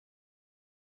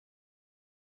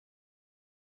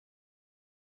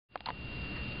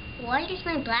Why does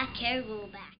my black hair grow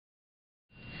back?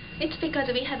 It's because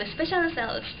we have special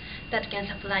cells that can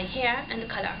supply hair and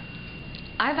color.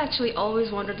 I've actually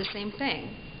always wondered the same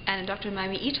thing, and Dr.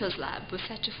 Mami Ito's lab was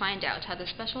set to find out how the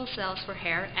special cells for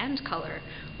hair and color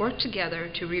work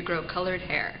together to regrow colored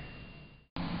hair.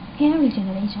 Hair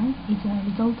regeneration is a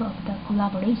result of the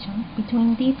collaboration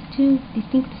between these two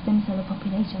distinct stem cell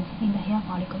populations in the hair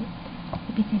follicle,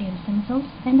 epithelial stem cells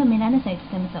and the melanocyte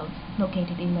stem cells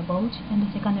located in the bulge and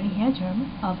the secondary hair germ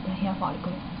of the hair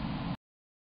follicle.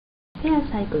 Hair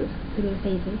cycles through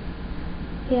phases.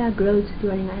 Hair grows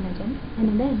during anagen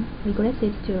and then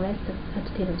regresses to rest at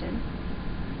telogen.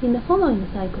 In the following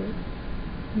cycle,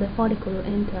 the follicle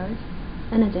enters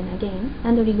anagen again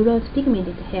and regrows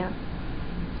pigmented hair.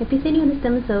 Epithelial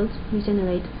stem cells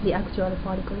regenerate the actual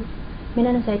follicle.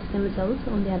 Melanocyte stem cells,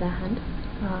 on the other hand,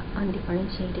 are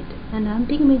undifferentiated and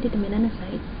unpigmented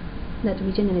melanocytes that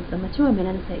regenerate the mature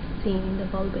melanocytes seen in the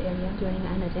bulb area during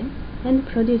anagen and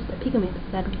produce the pigment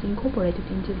that is incorporated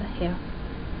into the hair.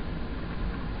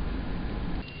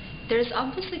 There is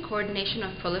obviously coordination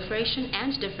of proliferation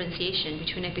and differentiation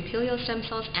between epithelial stem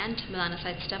cells and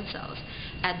melanocyte stem cells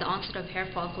at the onset of hair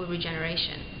follicle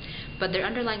regeneration, but their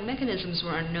underlying mechanisms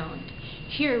were unknown.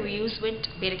 Here we use Wnt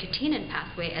beta-catenin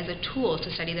pathway as a tool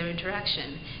to study their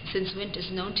interaction, since Wnt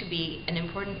is known to be an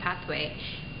important pathway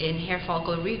in hair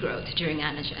follicle regrowth during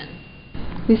anagen.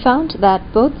 We found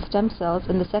that both stem cells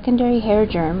in the secondary hair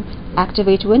germ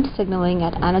activate Wnt signaling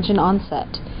at anagen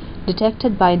onset,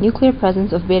 detected by nuclear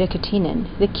presence of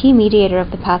beta-catenin, the key mediator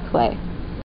of the pathway.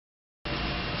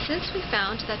 Since we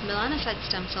found that melanocyte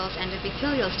stem cells and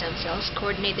epithelial stem cells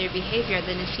coordinate their behavior at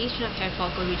the initiation of hair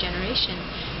follicle regeneration,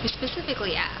 we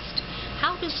specifically asked,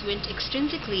 how does Wnt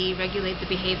extrinsically regulate the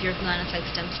behavior of melanocyte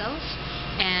stem cells,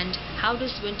 and how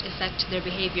does Wnt affect their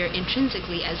behavior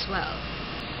intrinsically as well?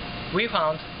 We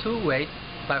found two ways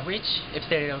by which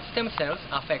epithelial stem cells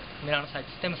affect melanocyte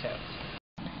stem cells.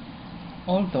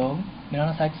 Although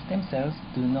melanocyte stem cells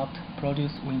do not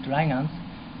produce Wnt ligands,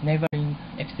 neighboring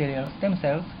epithelial stem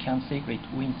cells can secrete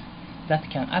Wnt that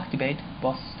can activate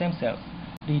both stem cells,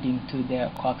 leading to their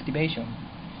coactivation.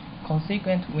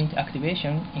 Consequent Wnt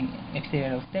activation in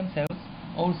epithelial stem cells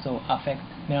also affect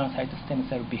melanocyte stem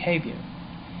cell behavior.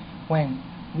 When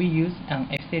we use an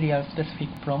epithelial-specific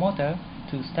promoter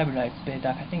to stabilize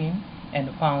beta-catenin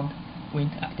and found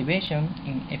Wnt activation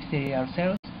in epithelial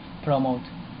cells promote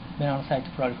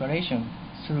melanocyte proliferation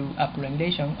through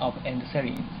upregulation of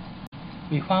endothelins.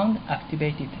 We found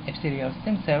activated epithelial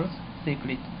stem cells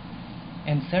secrete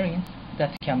endothelins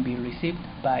that can be received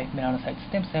by melanocyte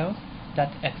stem cells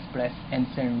that express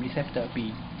endothelin receptor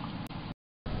B.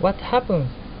 What happens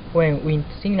when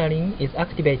Wnt signaling is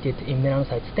activated in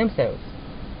melanocyte stem cells?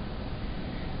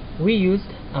 We used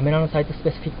a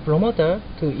melanocyte-specific promoter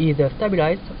to either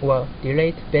stabilize or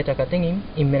delete beta-catenin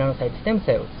in melanocyte stem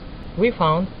cells. We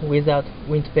found without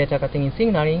Wnt beta-catenin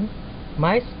signaling,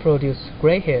 mice produce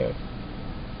gray hair,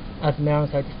 as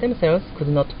melanocyte stem cells could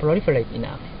not proliferate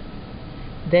enough.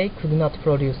 They could not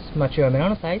produce mature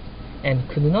melanocytes and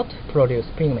could not produce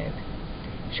pigment,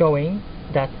 showing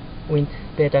that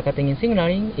Wnt beta-catenin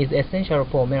signaling is essential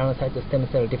for melanocyte stem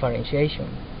cell differentiation.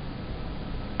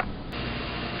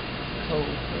 So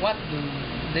what do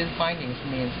these findings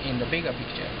mean in the bigger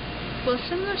picture? Well,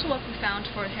 similar to what we found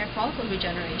for hair follicle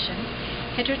regeneration,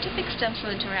 heterotypic stem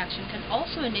cell interaction can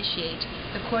also initiate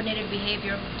the coordinated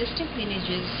behavior of distinct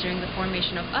lineages during the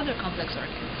formation of other complex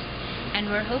organs. And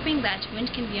we're hoping that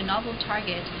Wnt can be a novel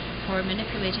target for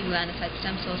manipulating melanocyte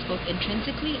stem cells both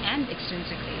intrinsically and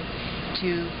extrinsically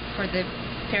for the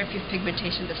therapy of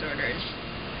pigmentation disorders.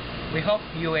 We hope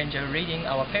you enjoy reading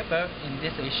our paper in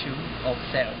this issue of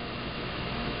Cell.